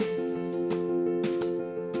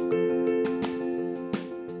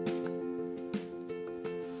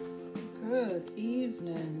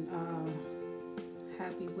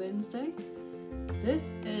Wednesday.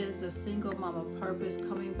 This is the Single Mama Purpose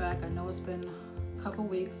coming back. I know it's been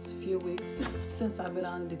a few weeks since I've been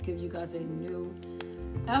on to give you guys a new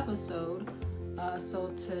episode. So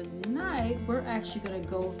tonight we're actually going to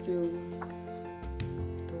go through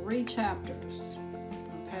 3 chapters.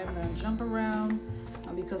 Okay, I'm going to jump around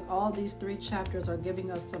because all these 3 chapters are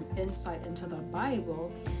giving us some insight into the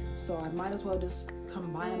Bible. So I might as well just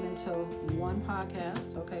combine them into one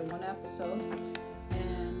podcast, one episode,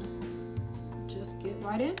 and just get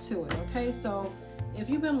right into it. Okay, so if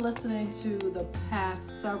you've been listening to the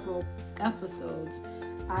past several episodes,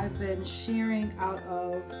 I've been sharing out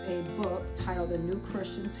of a book titled The New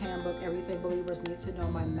Christian's Handbook, Everything Believers Need to Know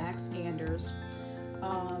by Max Anders.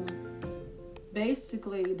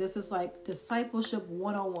 Basically, this is like discipleship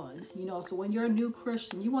 101. So when you're a new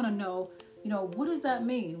Christian, you want to know, what does that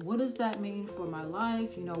mean? What does that mean for my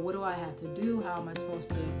life? What do I have to do? How am I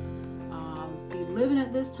supposed to be living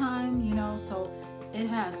at this time? So it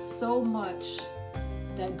has so much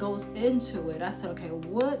that goes into it. I said, okay,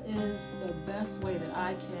 what is the best way that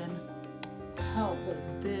I can help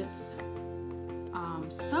with this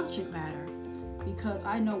subject matter? Because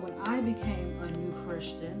I know when I became a new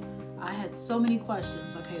Christian, I had so many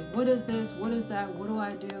questions. Okay, what is this? What is that? What do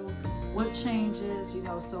I do? What changes?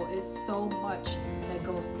 So it's so much that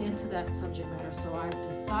goes into that subject matter. So I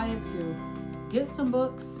decided to get some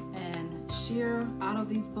books and share out of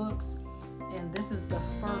these books. And this is the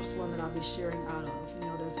first one that I'll be sharing out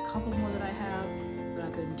of. There's a couple more that I have, but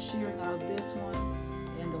I've been sharing out of this one.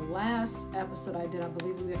 And the last episode I did, I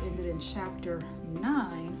believe we ended in chapter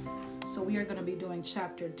 9. So we are going to be doing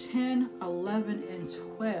chapter 10, 11, and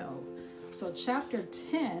 12. So chapter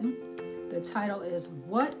 10, the title is,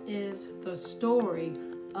 What is the Story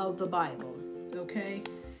of the Bible? Okay?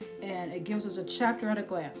 And it gives us a chapter at a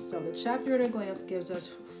glance. So the chapter at a glance gives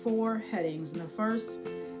us 4 headings. And the first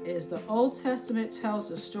is the Old Testament tells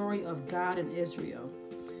the story of God and Israel.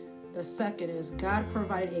 The second is God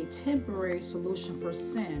provided a temporary solution for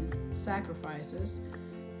sin, sacrifices.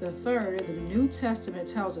 The third, the New Testament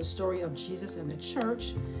tells the story of Jesus and the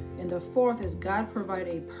church. And the fourth is God provided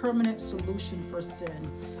a permanent solution for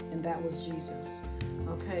sin, and that was Jesus.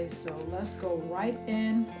 Okay, so let's go right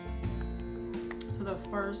in to the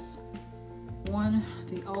first one.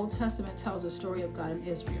 The Old Testament tells the story of God and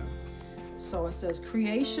Israel. So it says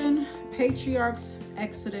creation, patriarchs,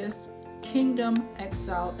 Exodus, kingdom,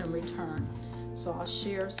 exile, and return. So I'll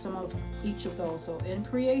share some of each of those. So in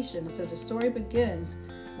creation, it says the story begins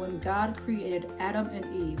when God created Adam and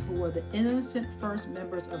Eve, who were the innocent first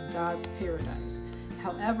members of God's paradise.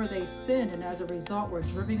 However, they sinned and as a result were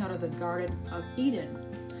driven out of the Garden of Eden.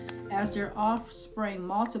 As their offspring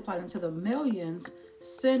multiplied into the millions,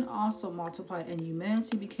 sin also multiplied and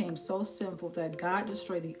humanity became so sinful that God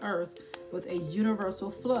destroyed the earth with a universal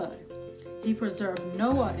flood. He preserved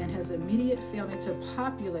Noah and his immediate family to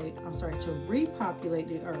repopulate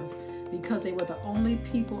the earth because they were the only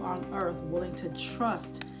people on earth willing to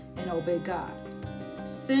trust and obey God.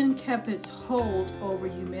 Sin kept its hold over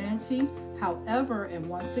humanity. However, and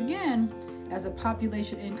once again, as the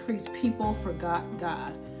population increased, people forgot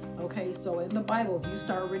God. Okay, so in the Bible, if you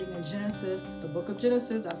start reading in Genesis, the book of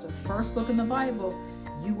Genesis, that's the first book in the Bible,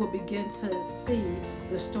 you will begin to see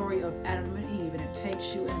the story of Adam and Eve, and it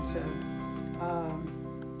takes you into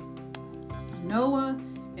Noah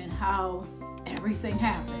and how everything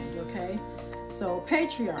happened, okay? So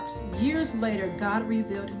patriarchs, years later, God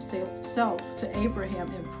revealed himself to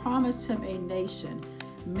Abraham and promised him a nation,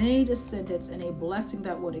 many descendants, and a blessing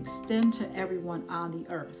that would extend to everyone on the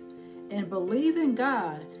earth. In believing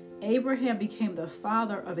God, Abraham became the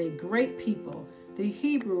father of a great people, the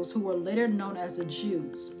Hebrews, who were later known as the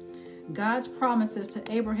Jews. God's promises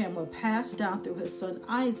to Abraham were passed down through his son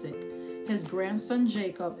Isaac, his grandson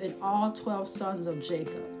Jacob, and all 12 sons of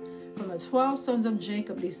Jacob. From the 12 sons of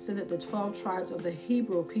Jacob descended the 12 tribes of the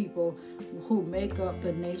Hebrew people who make up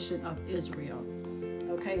the nation of Israel.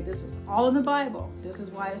 Okay, this is all in the Bible. This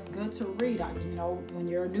is why it's good to read. When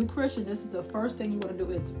you're a new Christian, this is the first thing you want to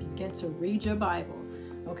do is begin to read your Bible.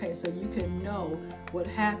 Okay, so you can know what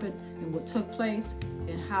happened and what took place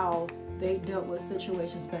and how they dealt with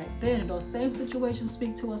situations back then. And those same situations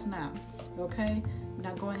speak to us now. Okay,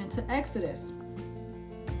 now going into Exodus.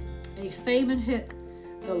 A famine hit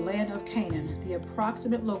the land of Canaan, the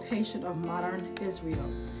approximate location of modern Israel,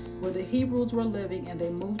 where the Hebrews were living, and they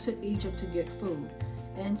moved to Egypt to get food.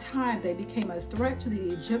 In time, they became a threat to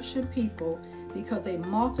the Egyptian people because they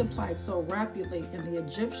multiplied so rapidly, and the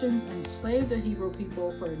Egyptians enslaved the Hebrew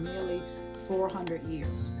people for nearly 400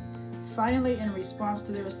 years. Finally, in response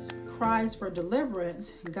to their cries for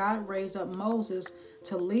deliverance, God raised up Moses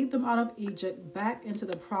to lead them out of Egypt back into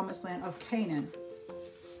the promised land of Canaan.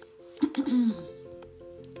 And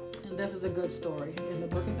this is a good story. In the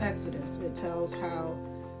book of Exodus, it tells how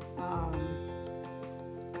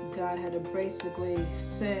God had to basically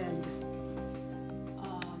send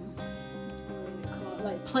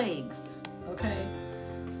like plagues. Okay,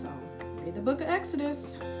 so read the book of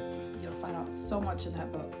Exodus. You'll find out so much in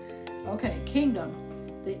that book. Okay, kingdom.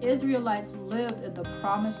 The Israelites lived in the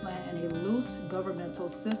promised land in a loose governmental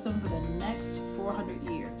system for the next 400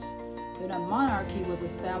 years. Then a monarchy was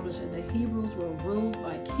established and the Hebrews were ruled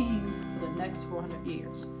by kings for the next 400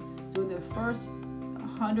 years. During the first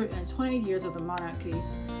 120 years of the monarchy,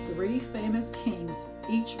 3 famous kings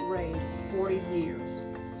each reigned 40 years: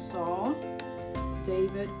 Saul,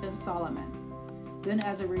 David, and Solomon. Then,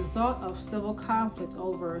 as a result of civil conflict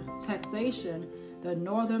over taxation, the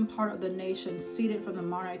northern part of the nation ceded from the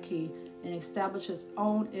monarchy and established its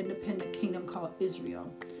own independent kingdom called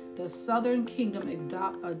Israel. The southern kingdom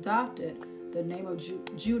adopted the name of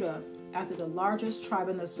Judah after the largest tribe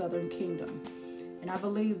in the southern kingdom. And I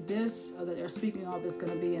believe this that they're speaking of is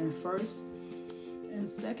going to be in 1st and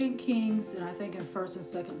 2nd Kings, and I think in 1st and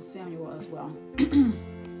 2nd Samuel as well.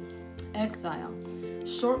 Exile.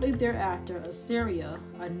 Shortly thereafter, Assyria,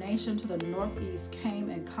 a nation to the northeast, came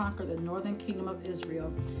and conquered the northern kingdom of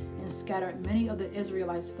Israel and scattered many of the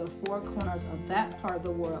Israelites to the 4 corners of that part of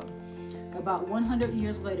the world. About 100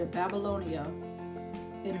 years later, Babylonia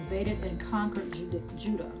invaded and conquered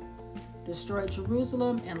Judah, destroyed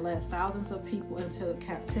Jerusalem, and led thousands of people into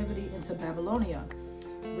captivity into Babylonia.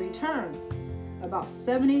 Return. About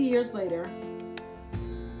 70 years later,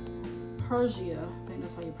 Persia, I think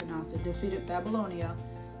that's how you pronounce it, defeated Babylonia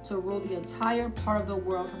to rule the entire part of the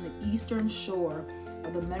world from the eastern shore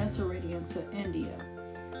of the Mediterranean to India.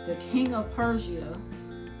 The king of Persia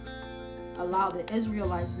allowed the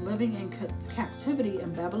Israelites living in captivity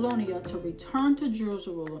in Babylonia to return to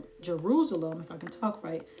Jerusalem, if I can talk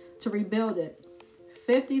right, to rebuild it.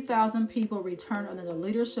 50,000 people returned under the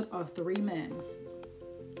leadership of 3 men.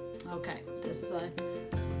 Okay, this is a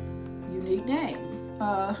unique name.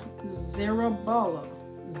 Zerubbabel,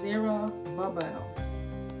 Zerubbabel,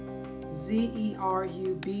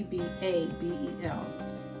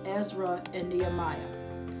 Ezra, and Nehemiah.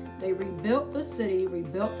 They rebuilt the city,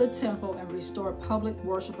 rebuilt the temple, and restored public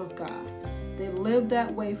worship of God. They lived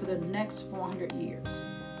that way for the next 400 years.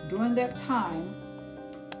 During that time,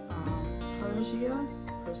 Persia,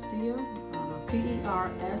 Persia,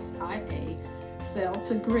 fell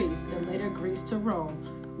to Greece, and later Greece to Rome.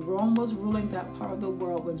 Rome was ruling that part of the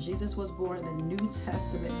world when Jesus was born and the New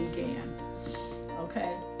Testament began.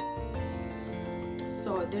 Okay?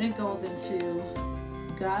 So then it goes into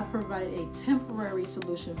God provided a temporary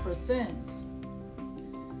solution for sins.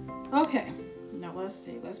 Okay, now let's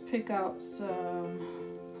see. Let's pick out some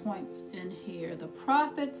points in here. The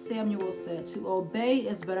prophet Samuel said, "To obey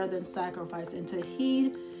is better than sacrifice, and to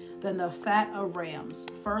heed than the fat of rams."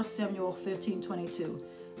 1 Samuel 15:22.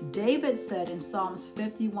 David said in Psalms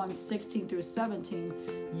 51:16-17,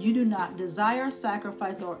 "You do not desire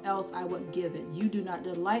sacrifice, or else I would give it. You do not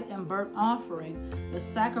delight in burnt offering. The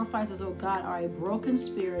sacrifices, O God, are a broken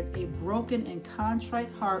spirit, a broken and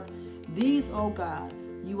contrite heart. These, O God,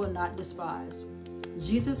 you will not despise."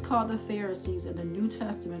 Jesus called the Pharisees in the New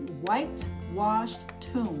Testament whitewashed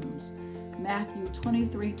tombs, Matthew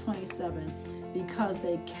 23:27, because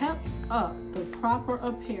they kept up the proper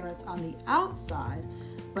appearance on the outside,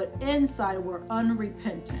 but inside were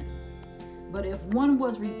unrepentant. But if one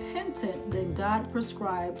was repentant, then God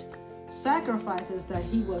prescribed sacrifices that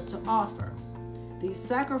he was to offer. These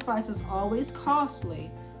sacrifices, always costly,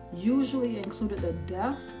 usually included the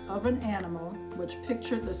death of an animal, which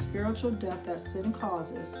pictured the spiritual death that sin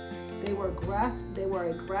causes. They were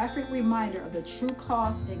a graphic reminder of the true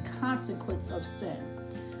cost and consequence of sin.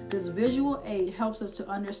 This visual aid helps us to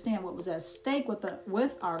understand what was at stake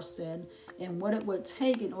with our sin and what it would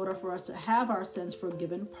take in order for us to have our sins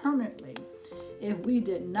forgiven permanently. If we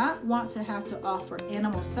did not want to have to offer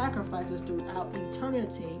animal sacrifices throughout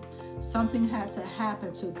eternity, something had to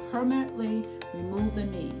happen to permanently remove the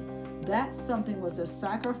need. That something was the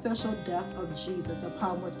sacrificial death of Jesus,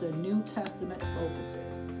 upon which the New Testament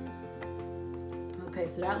focuses. Okay,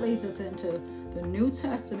 so that leads us into the New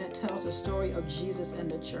Testament tells the story of Jesus and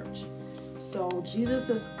the church. So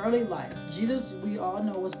Jesus' early life. Jesus, we all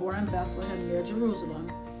know, was born in Bethlehem near Jerusalem,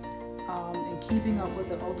 in keeping up with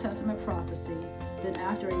the Old Testament prophecy. Then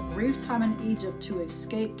after a brief time in Egypt to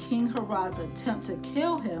escape King Herod's attempt to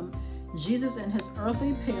kill him, Jesus and his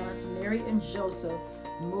earthly parents, Mary and Joseph,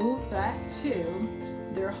 moved back to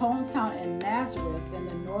their hometown in Nazareth in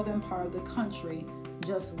the northern part of the country,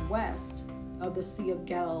 just west of the Sea of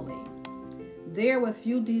Galilee. There, with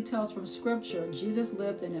few details from Scripture, Jesus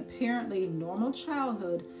lived an apparently normal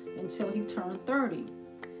childhood until he turned 30.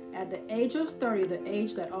 At the age of 30, the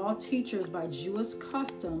age that all teachers by Jewish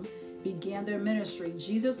custom began their ministry,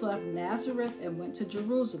 Jesus left Nazareth and went to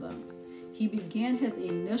Jerusalem. He began his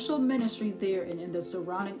initial ministry there and in the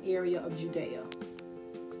surrounding area of Judea.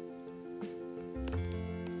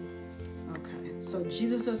 Okay, so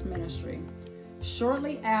Jesus' ministry.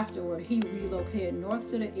 Shortly afterward, he relocated north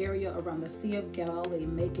to the area around the Sea of Galilee,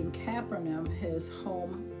 making Capernaum his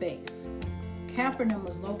home base. Capernaum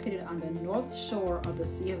was located on the north shore of the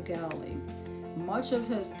Sea of Galilee. Much of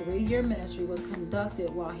his 3-year ministry was conducted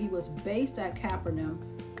while he was based at Capernaum.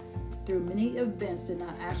 Through many events did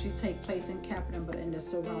not actually take place in Capernaum but in the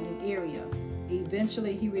surrounding area.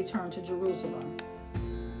 Eventually, he returned to Jerusalem.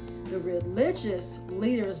 The religious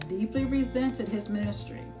leaders deeply resented his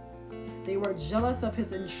ministry. They were jealous of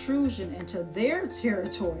his intrusion into their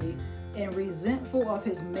territory and resentful of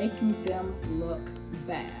his making them look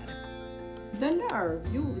bad. The nerve,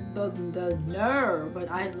 the nerve.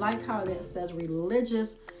 But I like how it says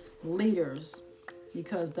religious leaders,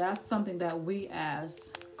 because that's something that we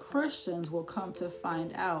as Christians will come to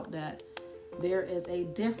find out, that there is a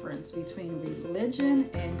difference between religion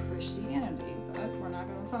and Christianity. But we're not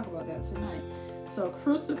going to talk about that tonight. So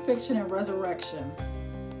crucifixion and resurrection.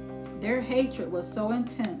 Their hatred was so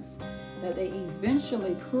intense that they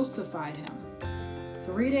eventually crucified him.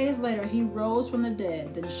 3 days later, he rose from the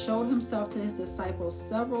dead, then showed himself to his disciples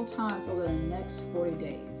several times over the next 40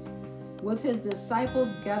 days. With his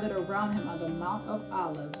disciples gathered around him on the Mount of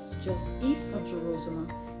Olives, just east of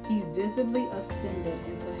Jerusalem, he visibly ascended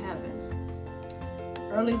into heaven.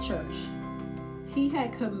 Early church. He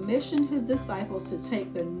had commissioned his disciples to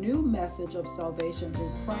take the new message of salvation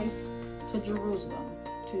through Christ to Jerusalem,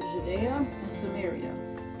 to Judea and Samaria,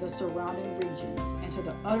 the surrounding regions, and to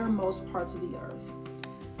the uttermost parts of the earth.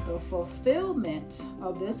 The fulfillment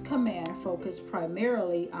of this command focused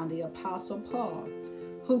primarily on the Apostle Paul,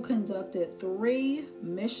 who conducted 3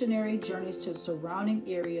 missionary journeys to surrounding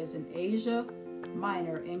areas in Asia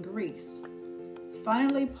Minor and Greece.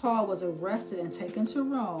 Finally, Paul was arrested and taken to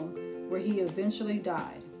Rome, where he eventually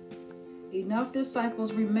died. Enough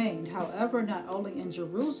disciples remained, however, not only in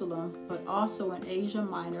Jerusalem, but also in Asia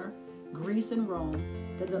Minor, Greece, and Rome,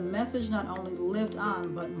 that the message not only lived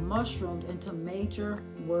on, but mushroomed into major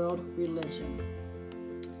world religion.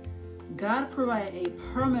 God provided a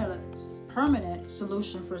permanent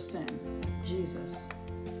solution for sin, Jesus.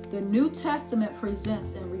 The New Testament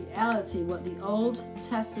presents in reality what the Old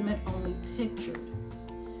Testament only pictured.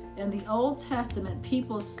 In the Old Testament,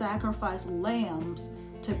 people sacrificed lambs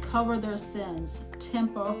to cover their sins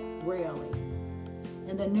temporarily.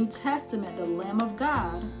 In the New Testament, the Lamb of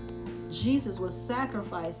God, Jesus, was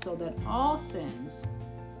sacrificed so that all sins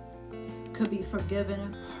could be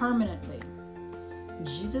forgiven permanently.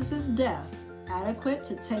 Jesus' death, adequate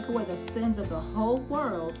to take away the sins of the whole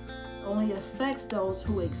world, only affects those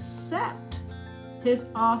who accept his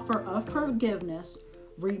offer of forgiveness,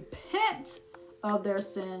 repent of their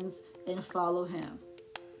sins, and follow him.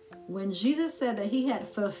 When Jesus said that he had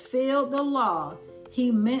fulfilled the law,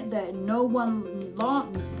 he meant that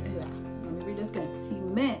He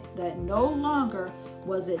meant that no longer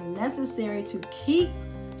was it necessary to keep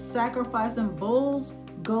sacrificing bulls,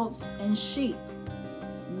 goats, and sheep.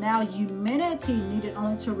 Now humanity needed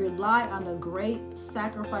only to rely on the great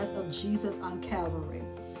sacrifice of Jesus on Calvary.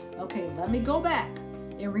 Okay, let me go back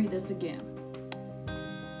and read this again.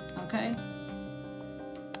 Okay?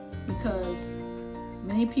 Because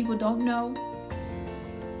many people don't know,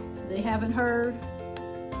 they haven't heard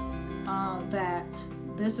that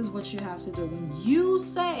this is what you have to do. When you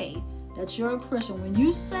say that you're a Christian, when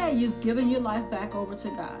you say you've given your life back over to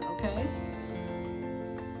God, okay?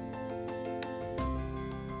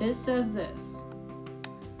 It says this: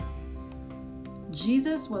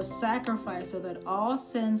 Jesus was sacrificed so that all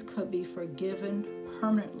sins could be forgiven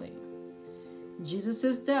permanently.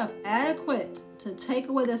 Jesus' death, adequate to take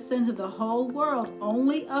away the sins of the whole world,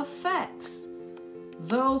 only affects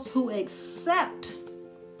those who accept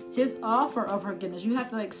his offer of forgiveness. You have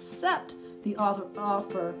to accept the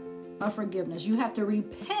offer of forgiveness. You have to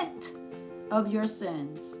repent of your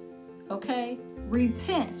sins. Okay?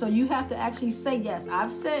 Repent. So you have to actually say, yes,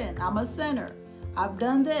 I've sinned. I'm a sinner. I've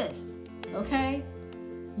done this. Okay?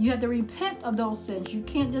 You have to repent of those sins. You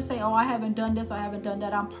can't just say, oh, I haven't done this. I haven't done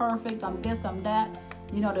that. I'm perfect. I'm this. I'm that.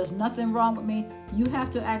 You know, there's nothing wrong with me. You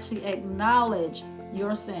have to actually acknowledge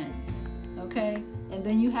your sins. Okay? And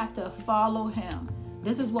then you have to follow him.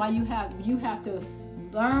 This is why you have to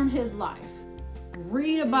learn his life.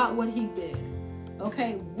 Read about what he did.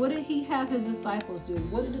 Okay, what did he have his disciples do?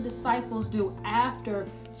 What did the disciples do after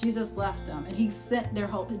Jesus left them and he sent the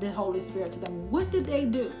Holy Spirit to them? What did they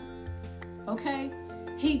do? Okay,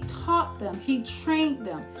 he taught them, he trained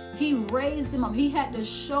them, he raised them up. He had to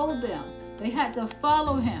show them. They had to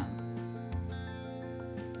follow him.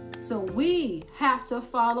 So we have to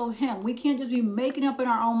follow him. We can't just be making up in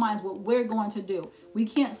our own minds what we're going to do. We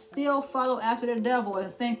can't still follow after the devil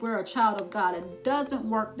and think we're a child of God. It doesn't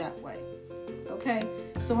work that way. Okay?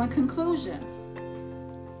 So in conclusion,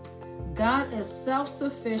 God is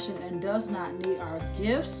self-sufficient and does not need our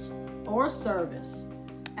gifts or service.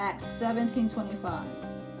 Acts 17:25.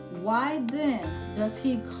 Why then does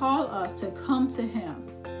he call us to come to him?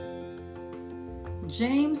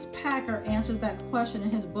 James Packer answers that question in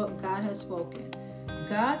his book, God Has Spoken.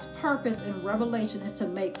 God's purpose in Revelation is to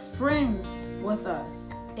make friends with us.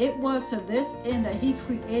 It was to this end that he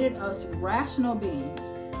created us rational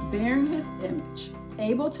beings, bearing his image,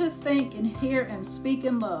 able to think and hear and speak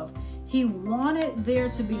in love. He wanted there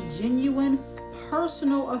to be genuine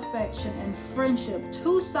personal affection and friendship,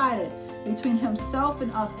 two-sided, between himself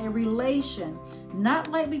and us, a relation,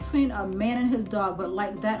 not like between a man and his dog, but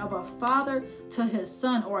like that of a father to his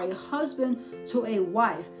son or a husband to a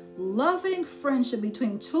wife. Loving friendship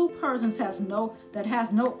between two persons has no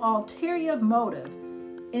ulterior motive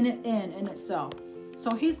in itself.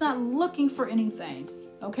 So he's not looking for anything.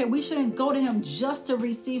 Okay, we shouldn't go to him just to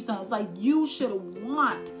receive something. It's like you should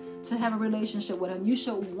want to have a relationship with him. You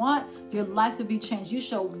should want your life to be changed. You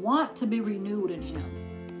should want to be renewed in him.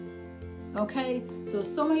 Okay,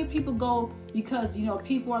 so many people go because,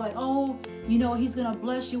 people are like, oh, he's going to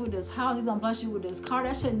bless you with this house. He's going to bless you with this car.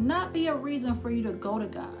 That should not be a reason for you to go to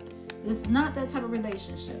God. It's not that type of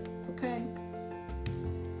relationship. Okay.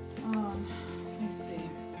 Let's see.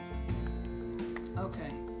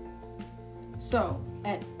 Okay. So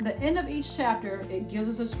at the end of each chapter, it gives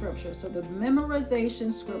us a scripture. So the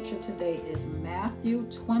memorization scripture today is Matthew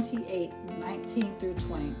 28:19 through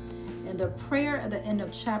 20. And the prayer at the end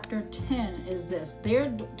of chapter 10 is this: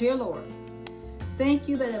 Dear Lord, thank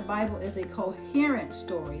you that the Bible is a coherent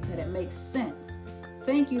story, that it makes sense.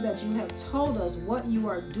 Thank you that you have told us what you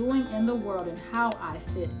are doing in the world and how I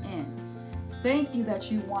fit in. Thank you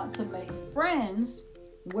that you want to make friends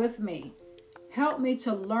with me. Help me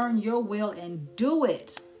to learn your will and do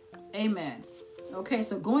it. Amen. Okay,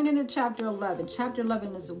 so going into chapter 11. Chapter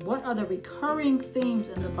 11 is what are the recurring themes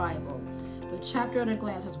in the Bible. The chapter at a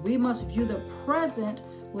glance is we must view the present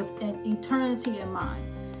with an eternity in mind.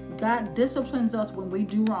 God disciplines us when we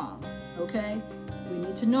do wrong. Okay? We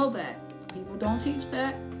need to know that. People don't teach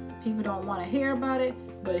that. People don't want to hear about it,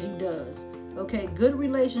 but he does. Okay? Good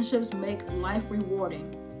relationships make life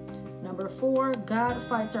rewarding. Number 4, God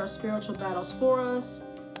fights our spiritual battles for us.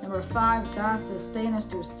 Number 5, God sustains us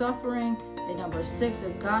through suffering. And number 6,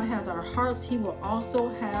 if God has our hearts, he will also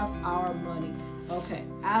have our money. Okay,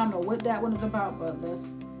 I don't know what that one is about, but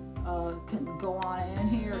let's go on in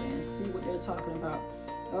here and see what they're talking about.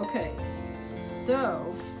 Okay,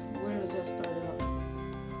 so where does that start out?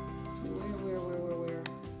 Where?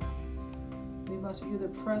 We must view the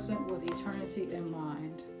present with eternity in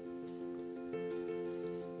mind.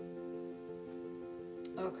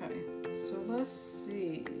 Okay, so let's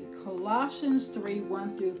see. Colossians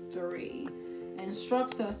 3:1 through 3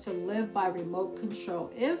 instructs us to live by remote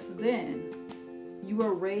control. If then you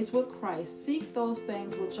were raised with Christ, seek those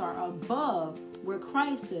things which are above, where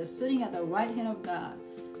Christ is, sitting at the right hand of God.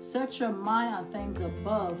 Set your mind on things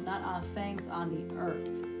above, not on things on the earth.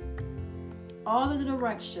 All the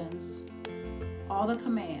directions, all the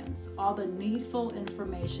commands, all the needful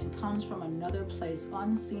information comes from another place,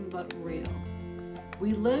 unseen but real.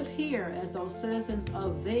 We live here as those citizens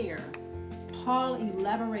of there. Paul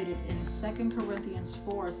elaborated in 2 Corinthians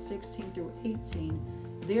 4:16 through 18.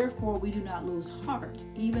 Therefore, we do not lose heart,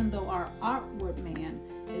 even though our outward man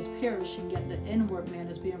is perishing, yet the inward man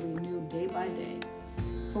is being renewed day by day.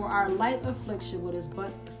 For our light affliction, what is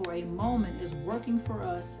but for a moment, is working for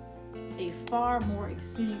us a far more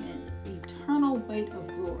exceeding and eternal weight of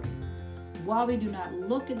glory. While we do not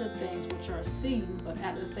look at the things which are seen, but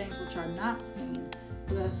at the things which are not seen.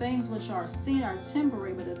 For the things which are seen are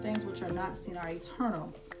temporary, but the things which are not seen are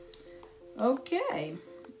eternal. Okay.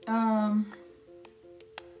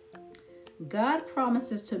 God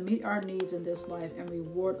promises to meet our needs in this life and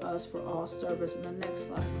reward us for all service in the next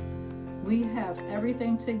life. We have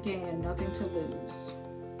everything to gain and nothing to lose.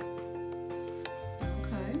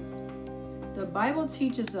 Okay. The Bible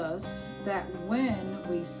teaches us that when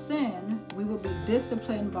we sin, we will be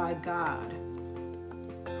disciplined by God,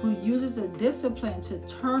 who uses the discipline to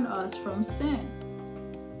turn us from sin.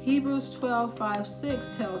 Hebrews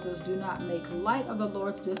 12:5-6 tells us, do not make light of the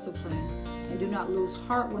Lord's discipline, and do not lose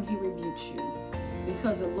heart when he rebukes you,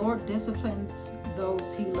 because the Lord disciplines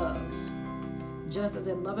those he loves. Just as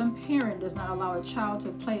a loving parent does not allow a child to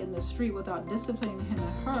play in the street without disciplining him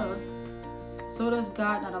or her, so does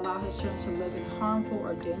God not allow his children to live in harmful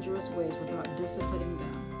or dangerous ways without disciplining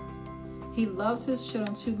them. He loves his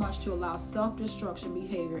children too much to allow self-destruction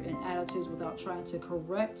behavior and attitudes without trying to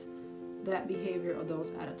correct that behavior or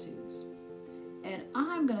those attitudes. And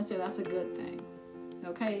I'm going to say that's a good thing.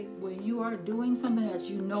 Okay? When you are doing something that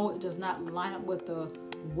you know it does not line up with the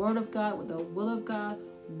word of God, with the will of God,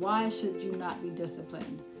 why should you not be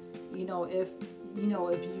disciplined? If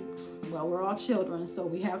you, well, we're all children, so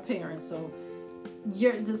we have parents, so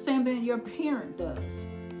you're the same thing your parent does.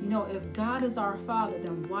 If God is our Father,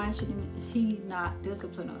 then why should he not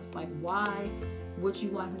discipline us? Like, why would you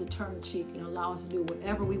want him to turn the cheek and allow us to do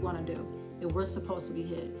whatever we want to do if we're supposed to be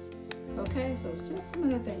his? Okay, so it's just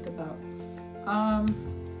something to think about.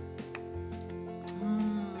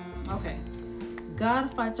 Okay.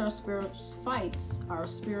 God fights our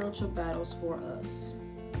spiritual battles for us.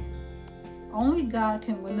 Only God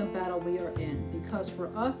can win the battle we are in, because for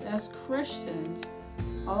us as Christians,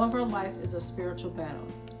 all of our life is a spiritual battle.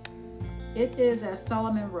 It is as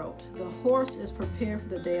Solomon wrote, the horse is prepared for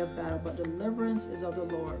the day of battle, but deliverance is of the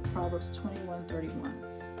Lord. Proverbs 21:31.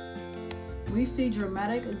 We see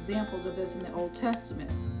dramatic examples of this in the Old Testament,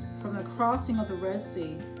 from the crossing of the Red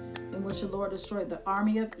Sea, in which the Lord destroyed the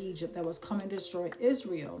army of Egypt that was coming to destroy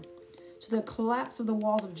Israel, to the collapse of the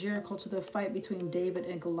walls of Jericho, to the fight between David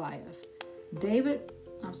and Goliath. God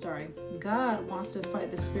wants to fight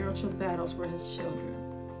the spiritual battles for his children.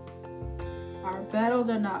 Our battles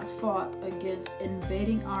are not fought against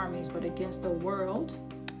invading armies, but against the world,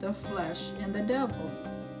 the flesh, and the devil.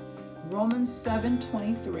 Romans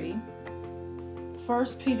 7:23,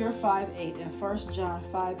 1 Peter 5:8, and 1 John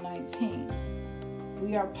 5:19.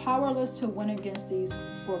 We are powerless to win against these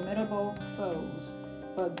formidable foes,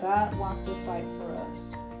 but God wants to fight for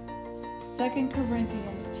us. 2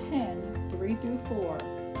 Corinthians 10:3-4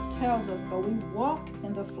 tells us, though we walk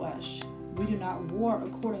in the flesh, we do not war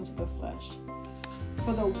according to the flesh.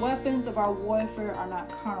 For the weapons of our warfare are not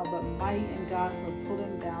carnal, but mighty in God for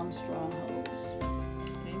pulling down strongholds.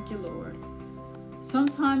 Thank you, Lord.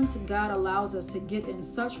 Sometimes God allows us to get in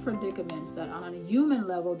such predicaments that on a human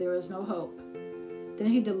level there is no hope. Then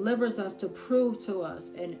he delivers us to prove to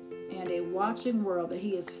us and a watching world that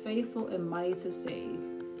he is faithful and mighty to save.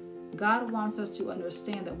 God wants us to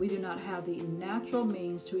understand that we do not have the natural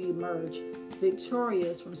means to emerge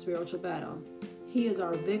victorious from spiritual battle. He is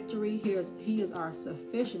our victory. He is our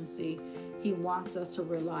sufficiency. He wants us to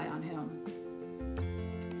rely on him.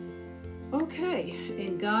 Okay,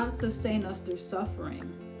 and God sustains us through suffering.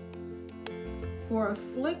 For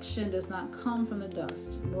affliction does not come from the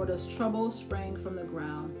dust, nor does trouble spring from the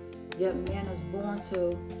ground. Yet man is born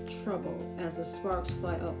to trouble as the sparks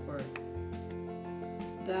fly upward.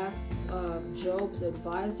 That's Job's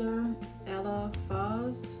advisor,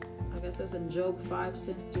 Eliphaz. I guess that's in Job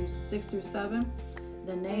 5:6-7.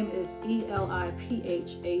 The name is Eliphaz.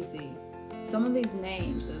 Some of these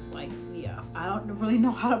names is like, I don't really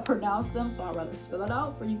know how to pronounce them, so I'd rather spell it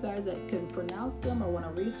out for you guys that can pronounce them or want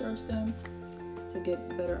to research them to get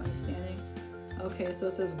better understanding. Okay, so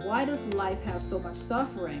it says, why does life have so much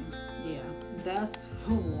suffering? That's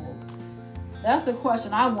a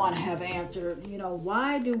question I want to have answered.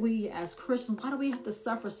 Why do we as Christians, why do we have to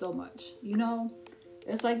suffer so much?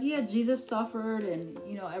 It's like, Jesus suffered and,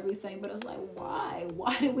 everything, but it's like, why?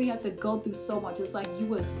 Why do we have to go through so much? It's like you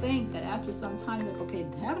would think that after some time, like, okay,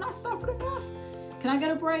 haven't I suffered enough? Can I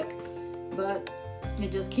get a break? But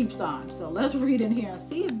it just keeps on. So let's read in here and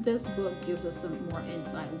see if this book gives us some more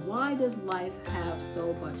insight. Why does life have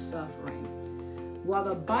so much suffering? While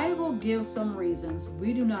the Bible gives some reasons,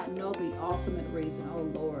 we do not know the ultimate reason. Oh,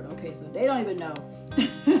 Lord. Okay, so they don't even know.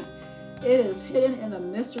 It is hidden in the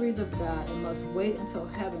mysteries of God and must wait until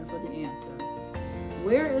heaven for the answer.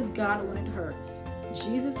 Where is God when it hurts?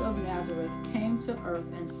 Jesus of Nazareth came to earth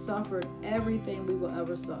and suffered everything we will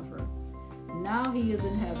ever suffer. Now he is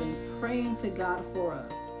in heaven praying to God for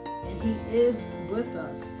us, and he is with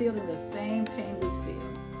us feeling the same pain we feel.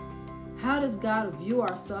 How does God view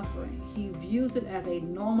our suffering? He views it as a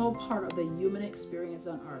normal part of the human experience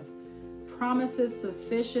on earth, promises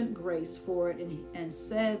sufficient grace for it, and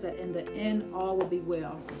says that in the end all will be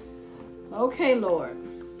well. Okay, Lord,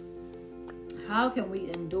 how can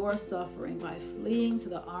we endure suffering? By fleeing to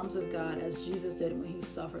the arms of God as Jesus did when he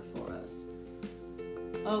suffered for us.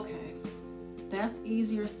 Okay, that's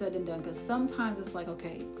easier said than done, because sometimes it's like,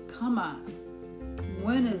 okay, come on,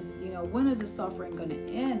 when is the suffering going to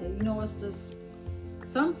end? And it's just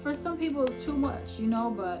for some people it's too much,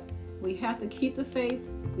 but we have to keep the faith.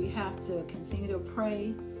 We have to continue to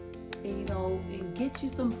pray, and and get you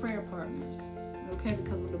some prayer partners, okay?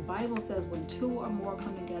 Because when the Bible says when two or more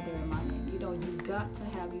come together in my name, you've got to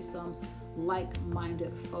have you some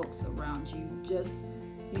like-minded folks around you. Just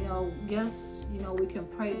yes, we can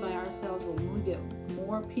pray by ourselves, but when we get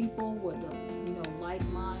more people with like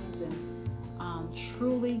minds and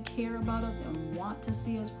truly care about us and want to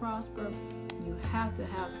see us prosper, you have to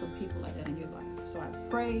have some people like that in your life. So I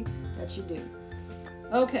pray that you do.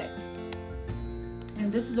 Okay.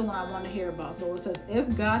 And this is the one I want to hear about. So it says,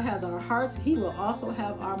 if God has our hearts, he will also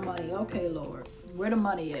have our money. Okay, Lord, where the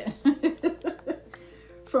money at?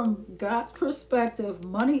 From God's perspective,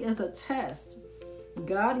 money is a test.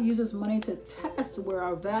 God uses money to test where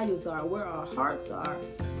our values are, where our hearts are.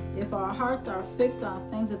 If our hearts are fixed on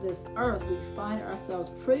things of this earth, we find ourselves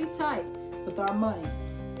pretty tight with our money.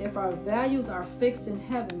 If our values are fixed in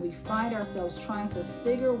heaven, we find ourselves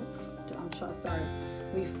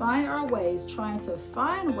we find our ways trying to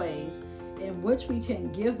find ways in which we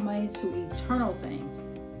can give money to eternal things.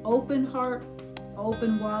 Open heart,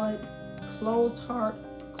 open wallet, closed heart,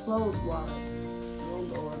 closed wallet. Oh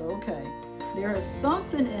Lord, okay. There is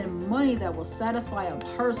something in money that will satisfy a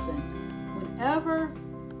person. Whenever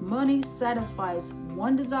money satisfies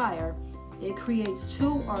one desire, it creates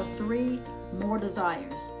 2 or 3 more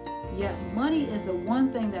desires. Yet money is the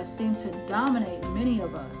one thing that seems to dominate many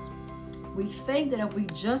of us. We think that if we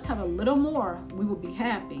just have a little more, we will be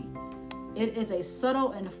happy. It is a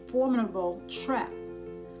subtle and formidable trap.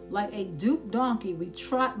 Like a duped donkey, we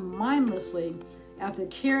trot mindlessly after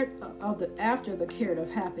the carrot of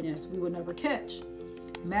happiness we will never catch.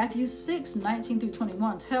 Matthew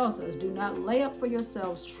 6:19-21 tells us, do not lay up for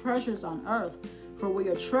yourselves treasures on earth, for where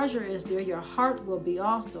your treasure is, there your heart will be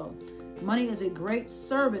also. Money is a great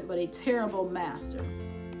servant, but a terrible master.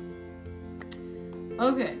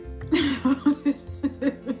 Okay.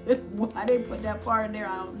 Why they put that part in there,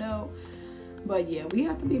 I don't know. But yeah, we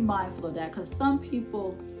have to be mindful of that, because some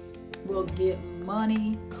people will get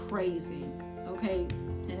money crazy. Okay.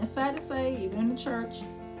 And it's sad to say, even in the church,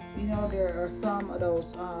 there are some of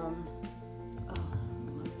those, let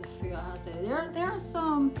me figure out how to say it. There are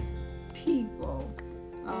some people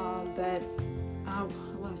that, I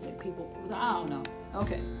want to say people, I don't know.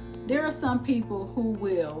 Okay. There are some people who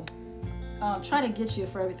will try to get you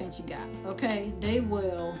for everything you got. Okay. They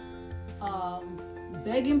will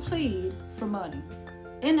beg and plead for money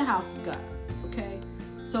in the house of God. Okay.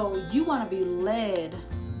 So you want to be led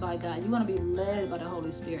by God. You want to be led by the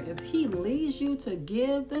Holy Spirit. If he leads you to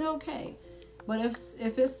give, then okay. But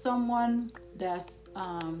if it's someone that's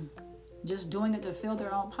just doing it to fill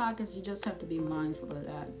their own pockets, you just have to be mindful of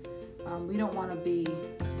that. We don't want to be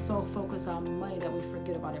so focused on money that we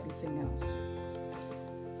forget about everything else.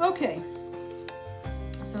 Okay.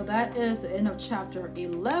 So that is the end of chapter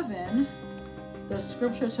 11. The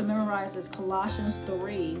scripture to memorize is Colossians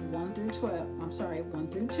 3, 1 through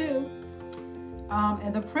 2.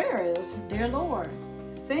 And the prayer is, Dear Lord,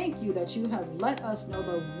 thank you that you have let us know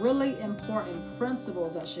the really important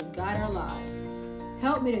principles that should guide our lives.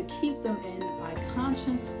 Help me to keep them in my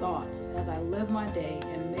conscious thoughts as I live my day,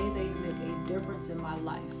 and may they make a difference in my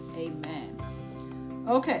life. Amen.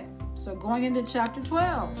 Okay, so going into chapter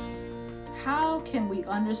 12. How can we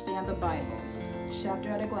understand the Bible? Chapter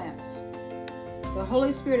at a glance. The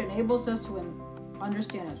Holy Spirit enables us to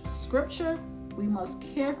understand Scripture. We must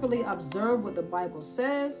carefully observe what the Bible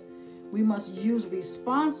says. We must use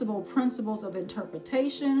responsible principles of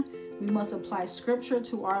interpretation. We must apply Scripture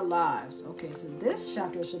to our lives. Okay, so this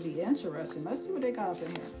chapter should be interesting. Let's see what they got up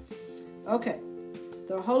in here. Okay,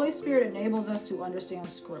 the Holy Spirit enables us to understand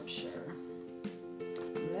Scripture.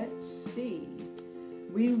 Let's see.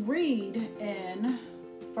 We read in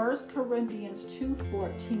 1 Corinthians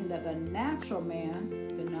 2:14 that the natural man,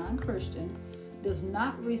 the non-Christian, does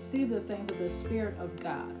not receive the things of the Spirit of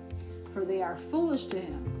God, for they are foolish to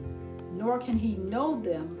him, nor can he know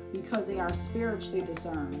them because they are spiritually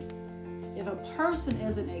discerned. If a person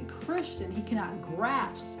isn't a Christian, he cannot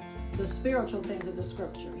grasp the spiritual things of the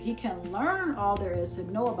Scripture. He can learn all there is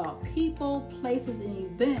to know about people, places, and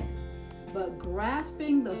events, but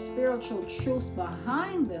grasping the spiritual truths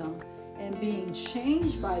behind them and being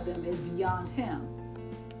changed by them is beyond him.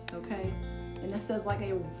 Okay? And it says, like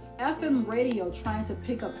a FM radio trying to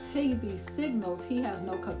pick up TV signals, he has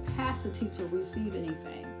no capacity to receive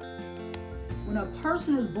anything. When a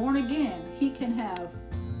person is born again, he can have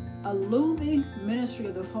a looming ministry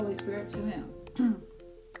of the Holy Spirit to him.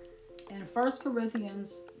 In 1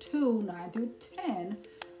 Corinthians 2, 9 through 10,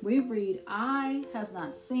 we read, "Eye has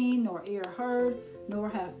not seen, nor ear heard, nor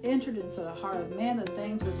have entered into the heart of man the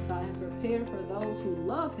things which God has prepared for those who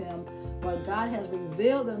love him, but God has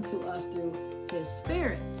revealed them to us through his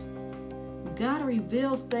Spirit." God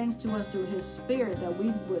reveals things to us through his Spirit that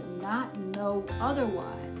we would not know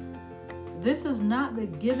otherwise. This is not the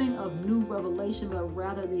giving of new revelation, but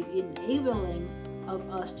rather the enabling of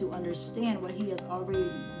us to understand what he has already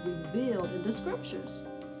revealed in the scriptures.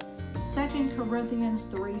 2 Corinthians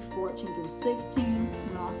 3, 14 through 16,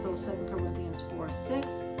 and also 2 Corinthians 4,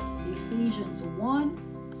 6, Ephesians 1,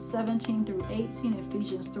 17 through 18,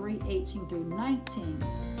 Ephesians 3, 18 through 19.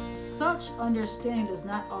 Such understanding does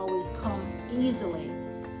not always come easily.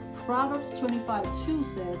 Proverbs 25:2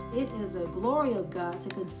 says, "It is the glory of God to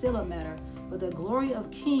conceal a matter, but the glory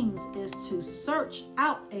of kings is to search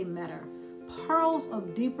out a matter." Pearls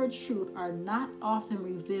of deeper truth are not often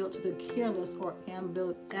revealed to the careless or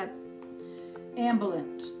ambivalent.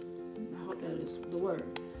 I hope that is the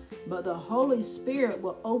word. But the Holy Spirit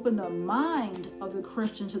will open the mind of the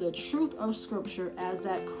Christian to the truth of Scripture as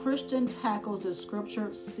that Christian tackles the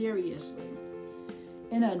Scripture seriously.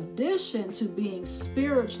 In addition to being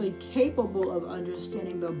spiritually capable of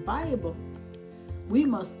understanding the Bible, we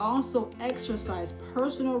must also exercise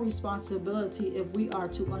personal responsibility if we are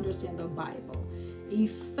to understand the Bible.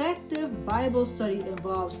 Effective Bible study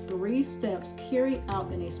involves 3 steps carried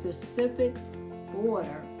out in a specific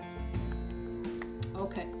order.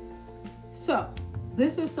 Okay, so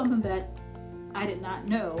this is something that I did not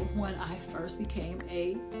know when I first became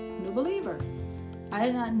a new believer. I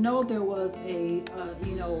did not know there was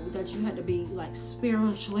that you had to be like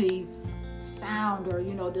spiritually sound or,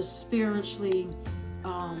 just spiritually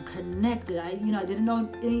connected. I didn't know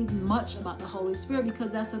any much about the Holy Spirit, because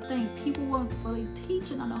that's the thing. People weren't really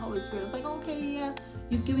teaching on the Holy Spirit. It's like, okay, yeah,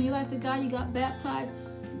 you've given your life to God, you got baptized.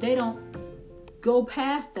 They don't go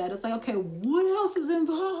past that. It's like, okay, what else is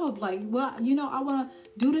involved? Like, well, I want to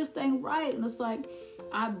do this thing right. And it's like,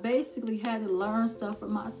 I basically had to learn stuff for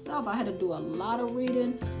myself. I had to do a lot of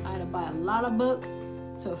reading. I had to buy a lot of books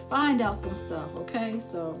to find out some stuff. Okay,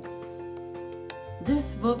 so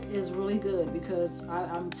this book is really good, because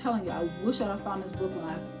I'm telling you, I wish I'd have found this book when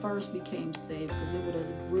I first became saved, because it would have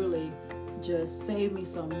really just saved me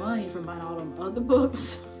some money from buying all them other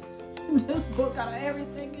books. This book got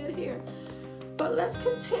everything in here. But let's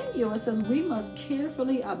continue. It says we must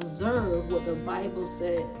carefully observe what the Bible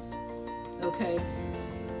says. Okay.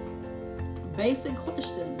 Basic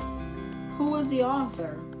questions. Who is the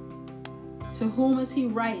author? To whom is he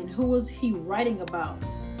writing? Who is he writing about?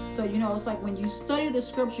 So, it's like when you study the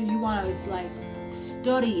scripture, you want to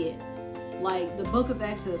study it. Like the book of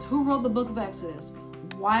Exodus. Who wrote the book of Exodus?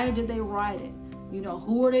 Why did they write it?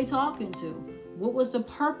 Who are they talking to? What was the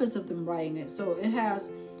purpose of them writing it? So it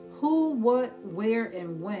has who, what, where,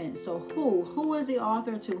 and when. So who is the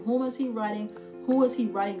author? To whom is he writing? Who is he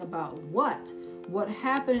writing about? What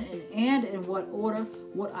happened, and in what order?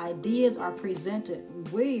 What ideas are presented?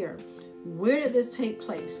 Where did this take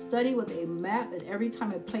place? Study with a map, and every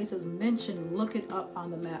time a place is mentioned, look it up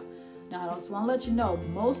on the map. Now, I just want to let you know,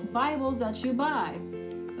 most Bibles that you buy,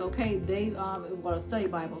 okay, they study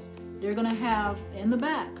Bibles, they're going to have in the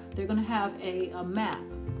back, they're going to have a map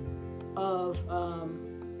of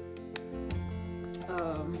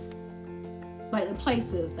like the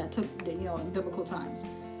places that took, in biblical times.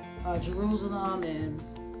 Jerusalem and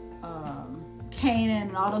Canaan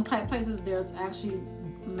and all them type places. There's actually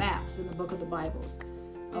maps in the book of the Bibles.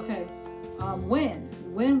 Okay,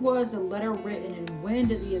 when was the letter written, and when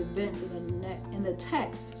did the events in the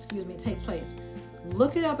text take place?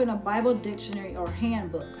 Look it up in a Bible dictionary or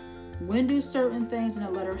handbook. When do certain things in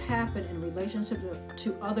a letter happen in relationship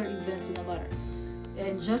to other events in the letter?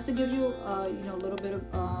 And just to give you a little bit of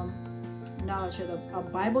knowledge here, a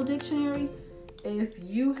Bible dictionary. If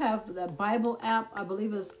you have the Bible app, I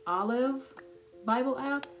believe it's Olive Bible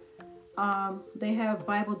app, they have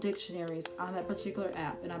Bible dictionaries on that particular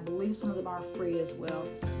app, and I believe some of them are free as well.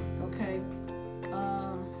 Okay,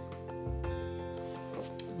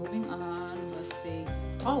 moving on, let's see.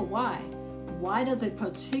 Oh, why does a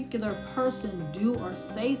particular person do or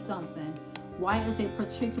say something? Why is a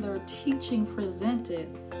particular teaching presented,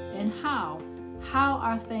 and how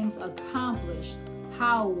are things accomplished?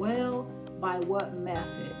 How well? By what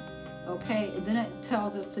method? Okay, and then it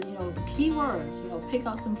tells us to, keywords, pick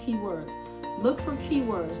out some keywords. Look for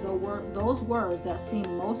keywords, those words that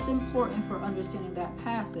seem most important for understanding that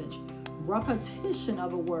passage. Repetition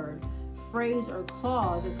of a word, phrase, or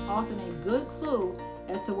clause is often a good clue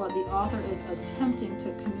as to what the author is attempting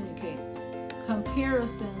to communicate.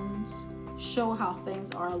 Comparisons show how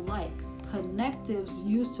things are alike. Connectives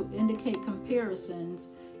used to indicate comparisons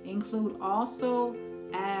include also,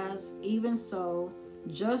 as, even so,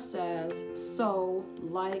 just as, so,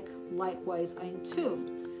 like, likewise, and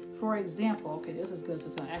too. For example, okay, this is good, so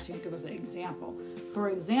it's going to actually give us an example. For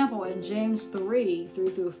example, in James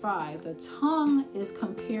 3:3-5, the tongue is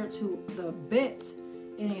compared to the bit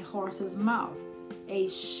in a horse's mouth, a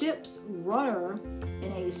ship's rudder,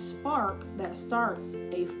 and a spark that starts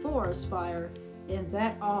a forest fire, and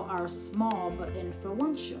that all are small but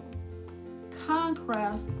influential.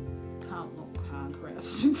 Contrast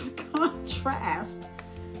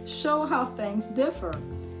show how things differ.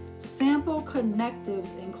 Sample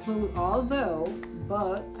connectives include although,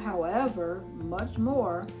 but, however, much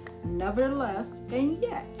more, nevertheless, and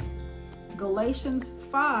yet. Galatians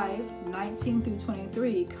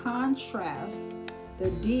 5:19-23 contrasts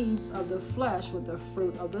the deeds of the flesh with the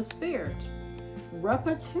fruit of the Spirit.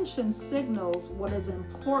 Repetition signals what is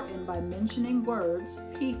important by mentioning words,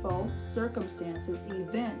 people, circumstances,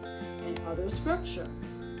 events, and other scripture.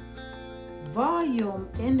 Volume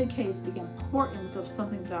indicates the importance of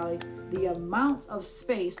something by the amount of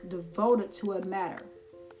space devoted to a matter.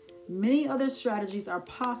 Many other strategies are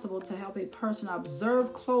possible to help a person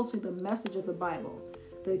observe closely the message of the Bible.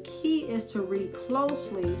 The key is to read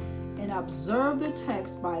closely and observe the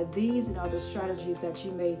text by these and other strategies that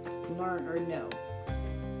you may learn or know.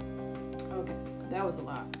 Okay, that was a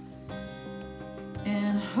lot.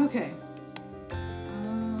 And okay.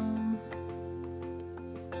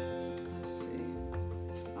 Let's see.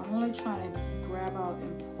 I'm only trying to grab out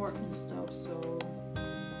important stuff, so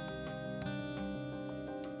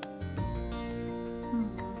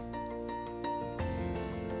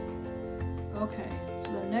okay,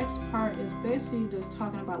 so the next part is basically just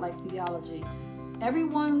talking about like theology.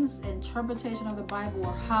 Everyone's interpretation of the Bible,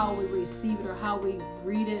 or how we receive it, or how we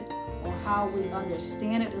read it, or how we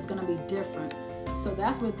understand it is going to be different. So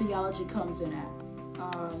that's where theology comes in at.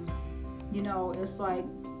 It's like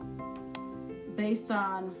based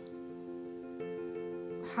on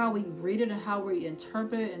how we read it and how we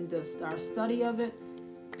interpret it and just our study of it,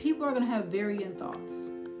 people are going to have varying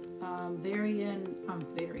thoughts. I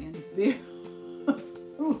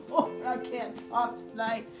can't talk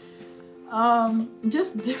tonight.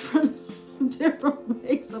 Just different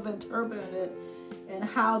ways of interpreting it and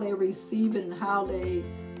how they receive it and how they,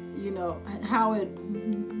 how it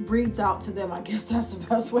reads out to them. I guess that's the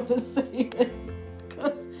best way to say it.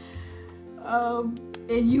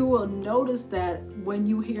 And you will notice that when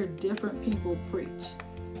you hear different people preach,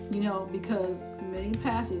 because many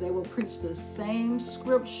pastors, they will preach the same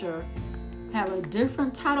scripture, have a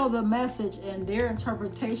different title of the message, and their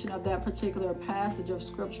interpretation of that particular passage of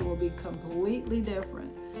scripture will be completely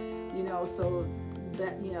different. So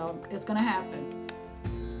that, it's going to happen.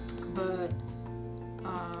 But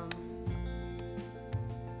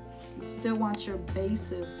you still want your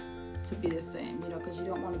basis to be the same, because you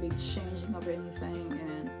don't want to be changing up anything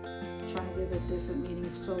and trying to give it different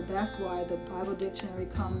meaning. So that's why the Bible dictionary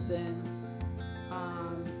comes in.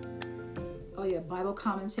 Bible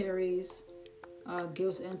commentaries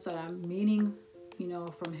gives insight on meaning,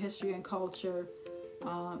 from history and culture.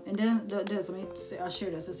 And then I'll share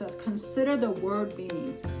this. It says, consider the word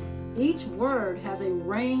meanings. Each word has a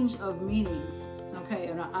range of meanings. Okay,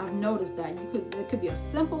 and I've noticed that it could be a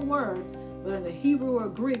simple word, but in the Hebrew or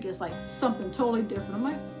Greek, it's like something totally different. I'm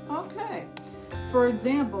like, okay. For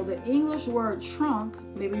example, the English word trunk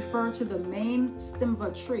may refer to the main stem of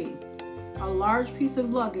a tree, a large piece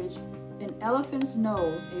of luggage, an elephant's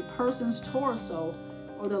nose, a person's torso,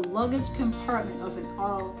 or the luggage compartment of an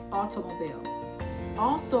automobile.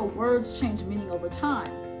 Also, words change meaning over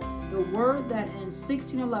time. The word that in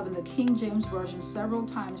 1611 the King James Version several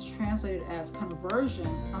times translated as conversation,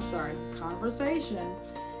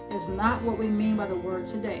 is not what we mean by the word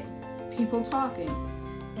today, people talking.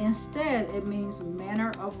 Instead, it means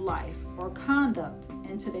manner of life or conduct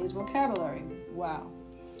in today's vocabulary. Wow.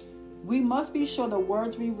 We must be sure the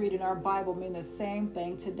words we read in our Bible mean the same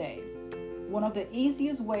thing today. One of the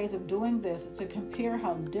easiest ways of doing this is to compare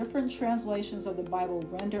how different translations of the Bible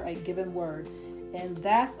render a given word. And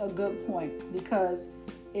that's a good point, because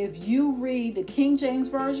if you read the King James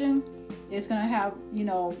Version, it's going to have,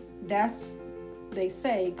 that's, they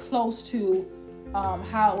say, close to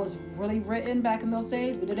how it was really written back in those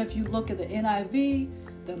days. But then if you look at the NIV,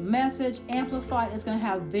 the Message, Amplified, it's going to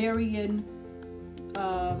have varying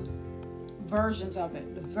versions of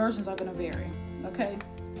it. The versions are going to vary, okay?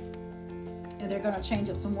 And they're going to change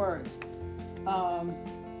up some words.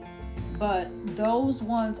 But those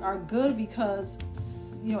ones are good because,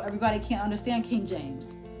 everybody can't understand King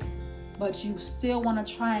James. but you still want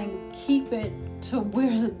to try and keep it to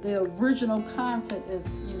where the original content is,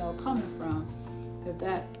 coming from, if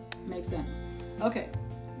that makes sense. Okay,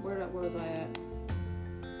 where was I at?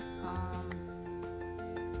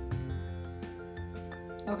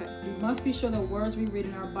 Okay, we must be sure the words we read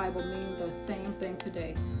in our Bible mean the same thing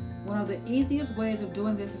today. One of the easiest ways of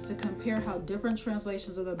doing this is to compare how different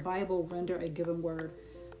translations of the Bible render a given word.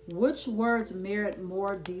 Which words merit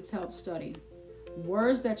more detailed study?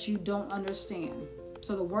 Words that you don't understand.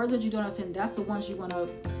 So the words that you don't understand, that's the ones you want to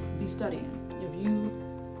be studying. If you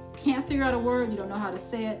can't figure out a word, you don't know how to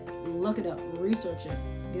say it, look it up, research it.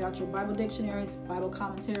 Get out your Bible dictionaries, Bible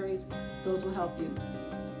commentaries. Those will help you.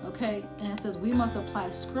 Okay, and it says we must apply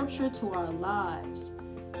scripture to our lives.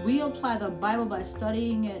 We apply the Bible by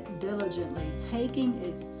studying it diligently, taking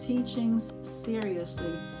its teachings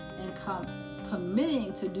seriously, and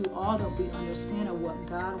committing to do all that we understand of what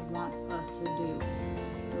God wants us to do.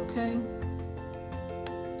 Okay?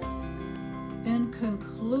 In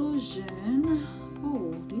conclusion,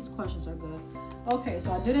 these questions are good. Okay,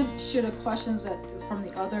 so I didn't share the questions from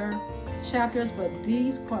the other chapters, but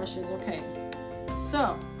these questions, okay.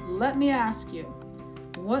 So, let me ask you,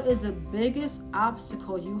 what is the biggest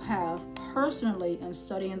obstacle you have personally in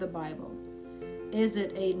studying the Bible? Is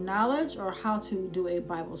it a knowledge or how to do a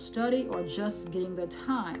Bible study, or just getting the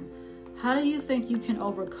time? How do you think you can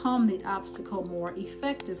overcome the obstacle more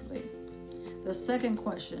effectively? The second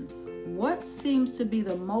question, what seems to be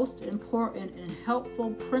the most important and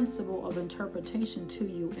helpful principle of interpretation to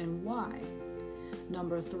you, and why?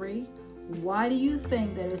 Number 3, why do you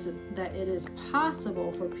think that it is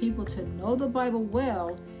possible for people to know the Bible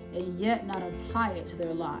well and yet not apply it to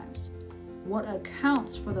their lives? What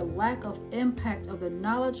accounts for the lack of impact of the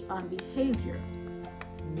knowledge on behavior?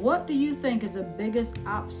 What do you think is the biggest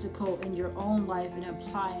obstacle in your own life in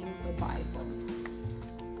applying the Bible?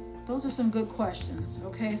 Those are some good questions.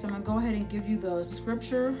 Okay, so I'm going to go ahead and give you the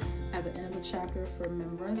scripture at the end of the chapter for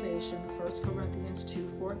memorization, 1 Corinthians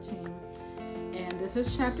 2:14. And this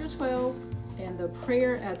is chapter 12, and the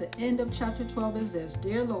prayer at the end of chapter 12 is this: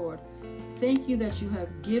 Dear Lord, thank you that you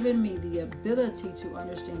have given me the ability to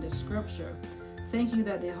understand the scripture. Thank you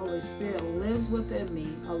that the Holy Spirit lives within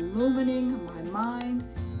me, illumining my mind,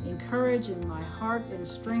 encouraging my heart, and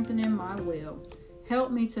strengthening my will.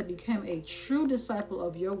 Help me to become a true disciple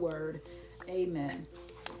of your word. Amen.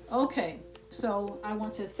 Okay, so I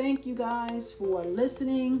want to thank you guys for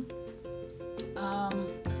listening.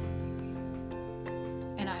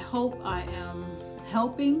 And I hope I am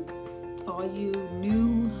helping all you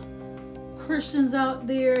new Christians out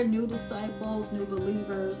there, new disciples, new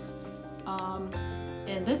believers.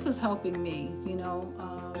 And this is helping me,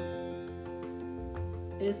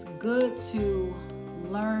 it's good to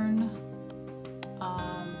learn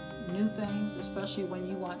new things, especially when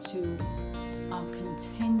you want to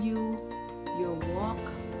continue your walk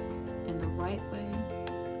in the right way.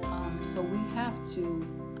 So we have to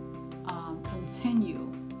continue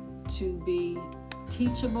to be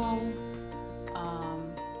teachable,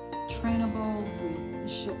 trainable. We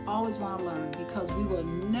should always want to learn, because we will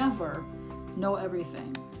never know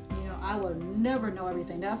everything. I will never know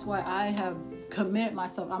everything. That's why I have committed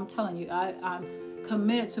myself. I'm telling you, I'm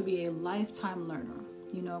committed to be a lifetime learner,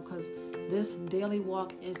 because this daily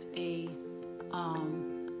walk is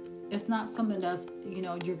it's not something that's,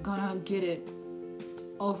 you're gonna get it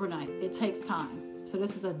overnight. It takes time. So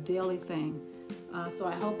this is a daily thing. So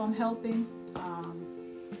I hope I'm helping.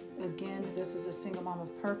 Again, this is a Single Mom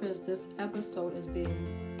of Purpose. This episode is being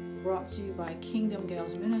brought to you by Kingdom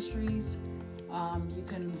Gals Ministries. You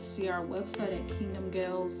can see our website at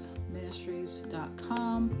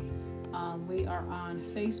kingdomgalsministries.com. We are on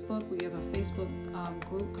Facebook. We have a Facebook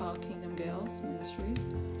group called Kingdom Gals Ministries.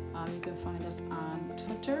 You can find us on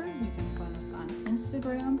Twitter. You can find us on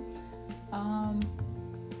Instagram.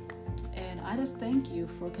 And I just thank you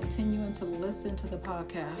for continuing to listen to the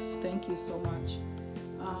podcast. Thank you so much.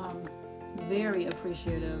 Very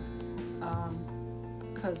appreciative.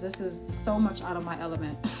 Because this is so much out of my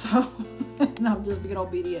element. So, and I'm just being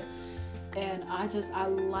obedient. And I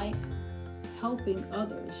like helping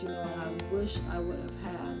others, and I wish I would have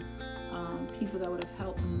had people that would have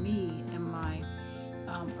helped me in my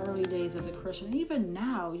early days as a Christian. Even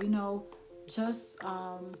now, just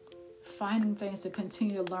finding things to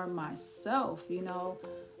continue to learn myself,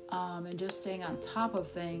 and just staying on top of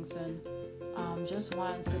things, and just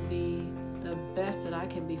wanting to be the best that I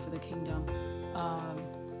can be for the kingdom.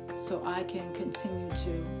 So I can continue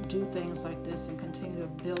to do things like this and continue to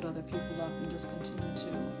build other people up, and just continue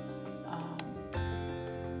to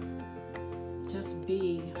just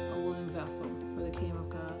be a willing vessel for the kingdom of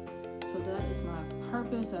God. So that is my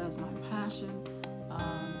purpose. That is my passion.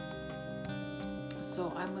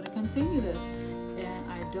 So I'm going to continue this.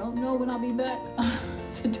 And I don't know when I'll be back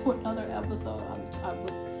to do another episode. I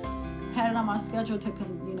had it on my schedule to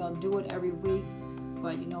do it every week.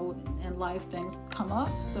 But, in life, things come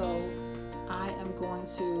up. So I am going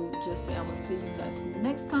to just say I will see you guys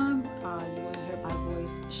next time. You will hear my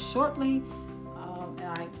voice shortly. And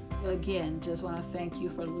I, again, just want to thank you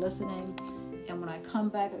for listening. And when I come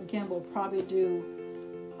back again, we'll probably do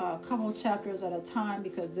a couple chapters at a time,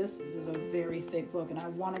 because this is a very thick book and I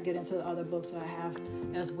want to get into the other books that I have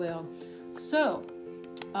as well. So,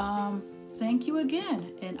 thank you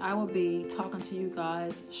again. And I will be talking to you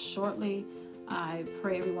guys shortly. I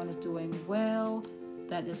pray everyone is doing well,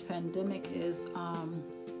 that this pandemic is,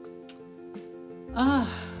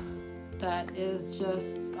 that is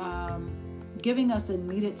just giving us a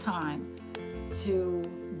needed time to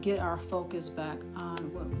get our focus back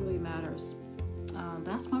on what really matters.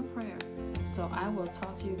 That's my prayer. So I will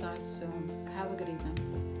talk to you guys soon. Have a good evening.